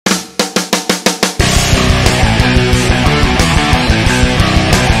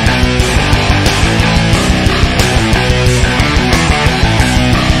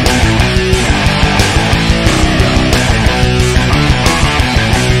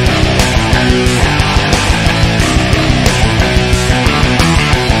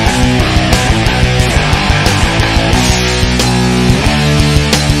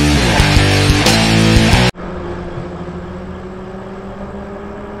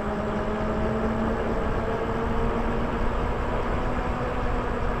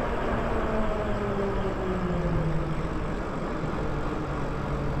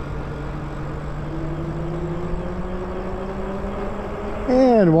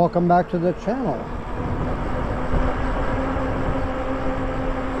and welcome back to the channel.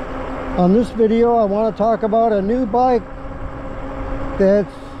 On this video I want to talk about a new bike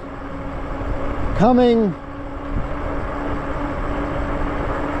that's coming,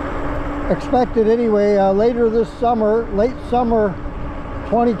 expected anyway, later this summer, late summer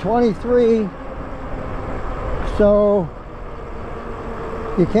 2023. So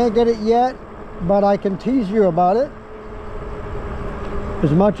you can't get it yet, but I can tease you about it as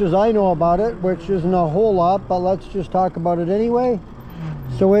much as I know about it, which isn't a whole lot, but let's just talk about it anyway.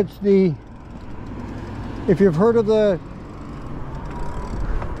 So it's the, if you've heard of the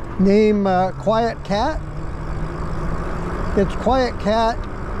name Quietkat, it's Quietkat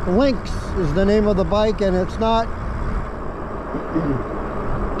Lynx is the name of the bike, and it's not,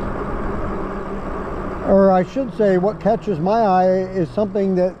 or I should say, what catches my eye is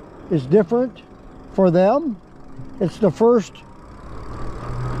something that is different for them. It's the first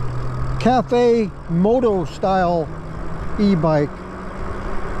Café Moto style e-bike,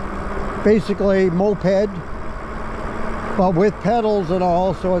 basically moped, but with pedals and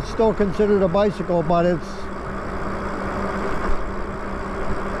all, so it's still considered a bicycle, but it's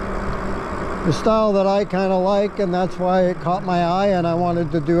the style that I kind of like, and that's why it caught my eye and I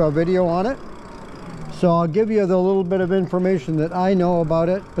wanted to do a video on it. So I'll give you the little bit of information that I know about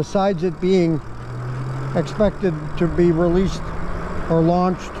it, besides it being expected to be released or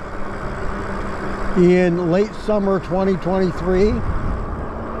launched in late summer 2023.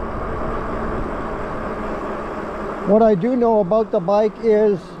 What I do know about the bike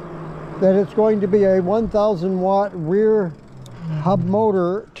is that it's going to be a 1000 watt rear hub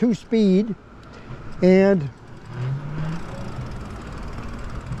motor, 2-speed, and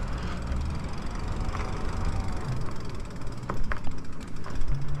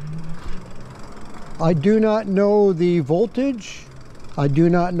I do not know the voltage, I do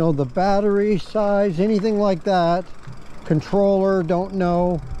not know the battery size, anything like that. Controller, don't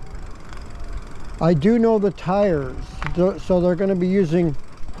know. I do know the tires, so they're going to be using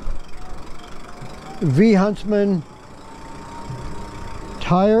V Huntsman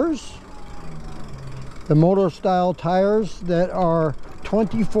tires, the moto style tires that are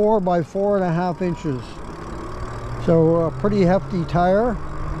 24 by 4.5 inches. So a pretty hefty tire.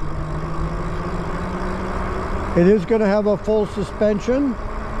 It is going to have a full suspension.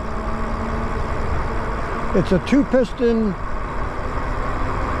 It's a 2-piston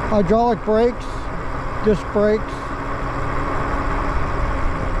hydraulic brakes, disc brakes.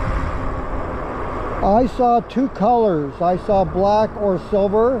 I saw 2 colors. I saw black or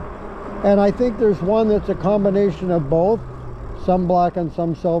silver, and I think there's one that's a combination of both, some black and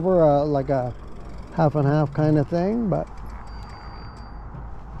some silver, like a half and half kind of thing. But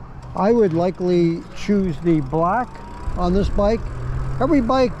I would likely choose the black on this bike. Every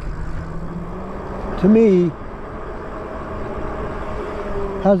bike, to me,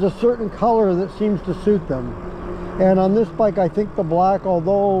 has a certain color that seems to suit them. And on this bike, I think the black,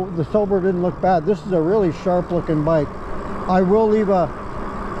 although the silver didn't look bad, this is a really sharp looking bike. I will leave a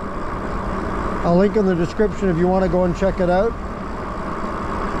link in the description if you want to go and check it out.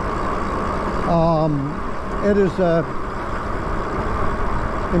 It is a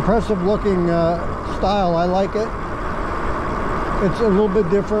impressive looking style. I like it. It's a little bit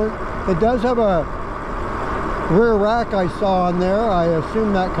different. It does have a rear rack I saw on there. I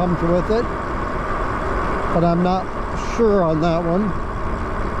assume that comes with it, but I'm not sure on that one.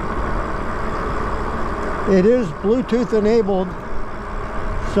 It is Bluetooth enabled,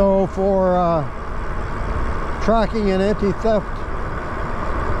 so for tracking and anti-theft,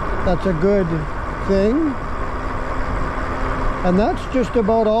 that's a good thing. And that's just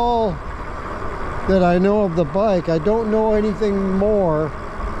about all that I know of the bike. I don't know anything more,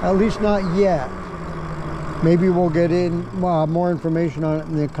 at least not yet. Maybe we'll get in more information on it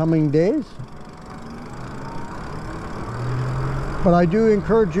in the coming days. But I do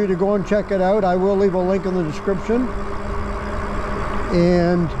encourage you to go and check it out. I will leave a link in the description.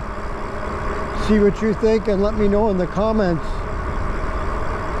 And see what you think and let me know in the comments.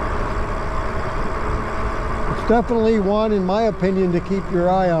 It's definitely one, in my opinion, to keep your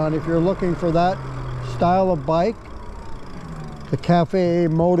eye on if you're looking for that style of bike. The Café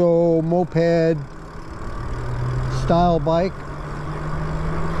Moto moped style bike.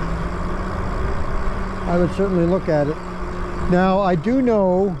 I would certainly look at it. Now I do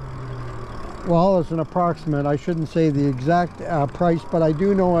know, well, it's an approximate, I shouldn't say the exact price, but I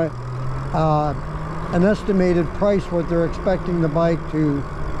do know an estimated price what they're expecting the bike to,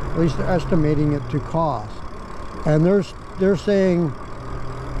 at least they're estimating it to cost. And they're saying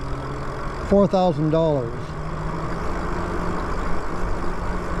 $4,000.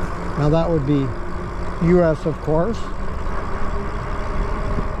 Now that would be US, of course.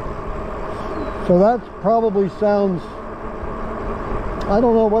 So that probably sounds, I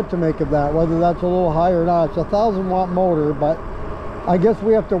don't know what to make of that, whether that's a little high or not. It's a 1,000-watt motor, but I guess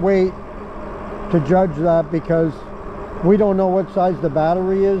we have to wait to judge that because we don't know what size the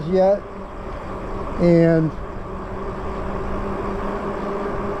battery is yet. And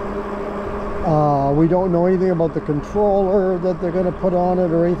we don't know anything about the controller that they're going to put on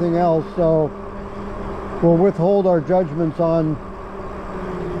it or anything else. So we'll withhold our judgments on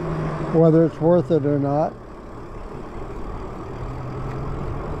whether it's worth it or not.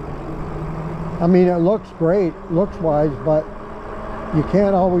 I mean, it looks great, looks wise, but you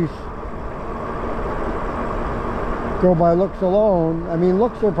can't always go by looks alone. I mean,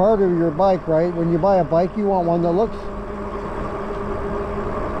 looks are part of your bike, right? When you buy a bike, you want one that looks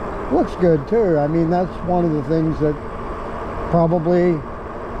good too. I mean, that's one of the things that probably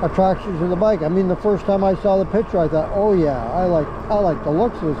attracts you to the bike. I mean, the first time I saw the picture, I thought, oh yeah, I like the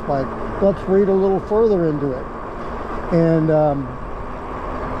looks of this bike. Let's read a little further into it. And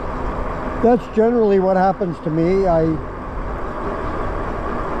that's generally what happens to me. I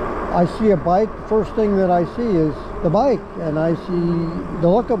see a bike, the first thing that I see is the bike, and I see the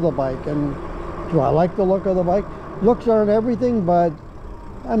look of the bike. And do I like the look of the bike? Looks aren't everything, but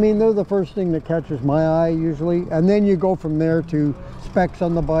I mean, they're the first thing that catches my eye usually. And then you go from there to specs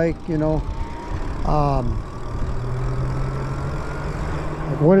on the bike, you know.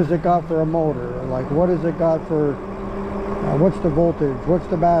 Like what has it got for a motor? Like what has it got for, what's the voltage? What's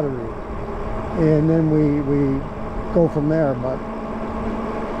the battery? And then we go from there. But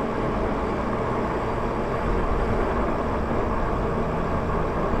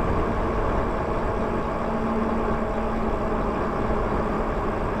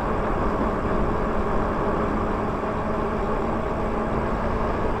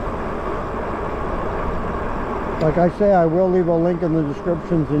like I say, I will leave a link in the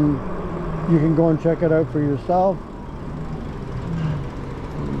descriptions and you can go and check it out for yourself.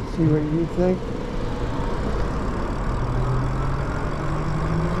 See what you think.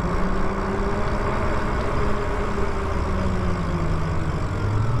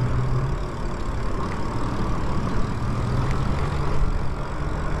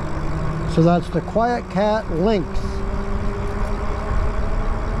 So that's the Quietkat Lynx.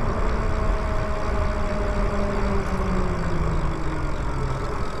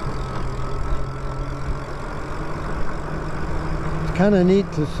 Kind of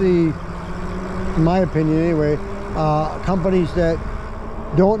neat to see, in my opinion anyway, companies that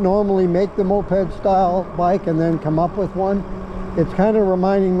don't normally make the moped style bike and then come up with one. It's kind of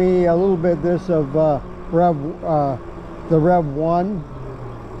reminding me a little bit this of the Rev 1.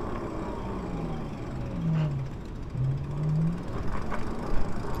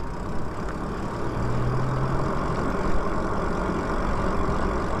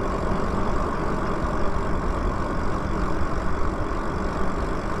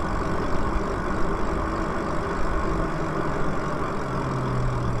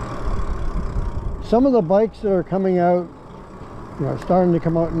 Some of the bikes that are coming out, you know, starting to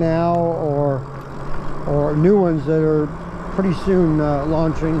come out now, or new ones that are pretty soon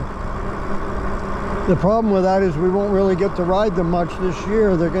launching. The problem with that is we won't really get to ride them much this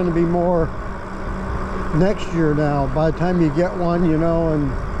year. They're going to be more next year now, by the time you get one, you know,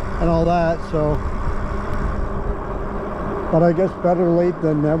 and all that. So, but I guess better late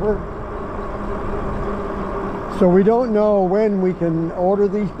than never. So we don't know when we can order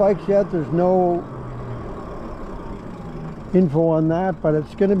these bikes yet. There's no info on that, but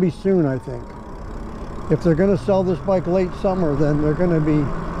it's going to be soon, I think. If they're going to sell this bike late summer, then they're going to be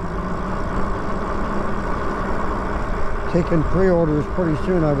taking pre-orders pretty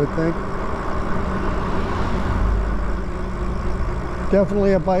soon, I would think.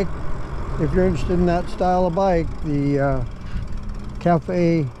 Definitely a bike, if you're interested in that style of bike, the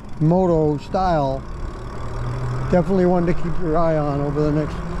Café Moto style, definitely one to keep your eye on over the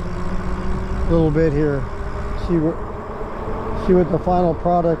next little bit here. See what the final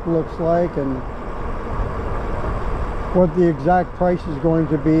product looks like and what the exact price is going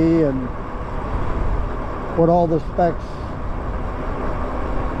to be and what all the specs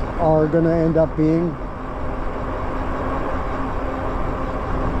are going to end up being.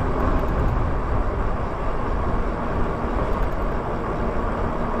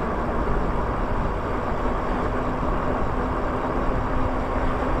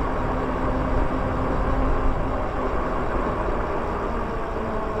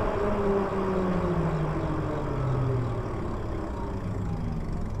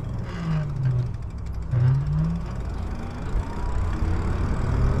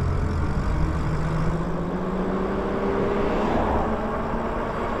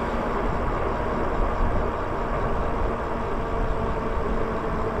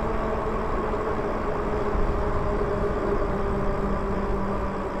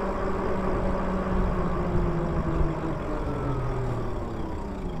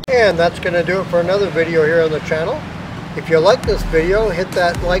 And that's going to do it for another video here on the channel. If you like this video, hit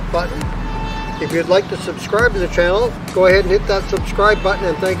that like button. If you'd like to subscribe to the channel, go ahead and hit that subscribe button,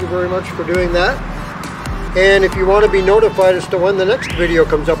 and thank you very much for doing that. And if you want to be notified as to when the next video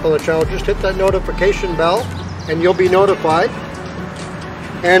comes up on the channel, just hit that notification bell and you'll be notified.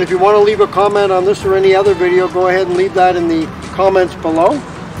 And if you want to leave a comment on this or any other video, go ahead and leave that in the comments below.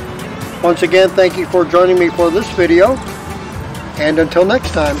 Once again, thank you for joining me for this video, and until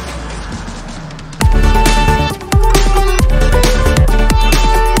next time.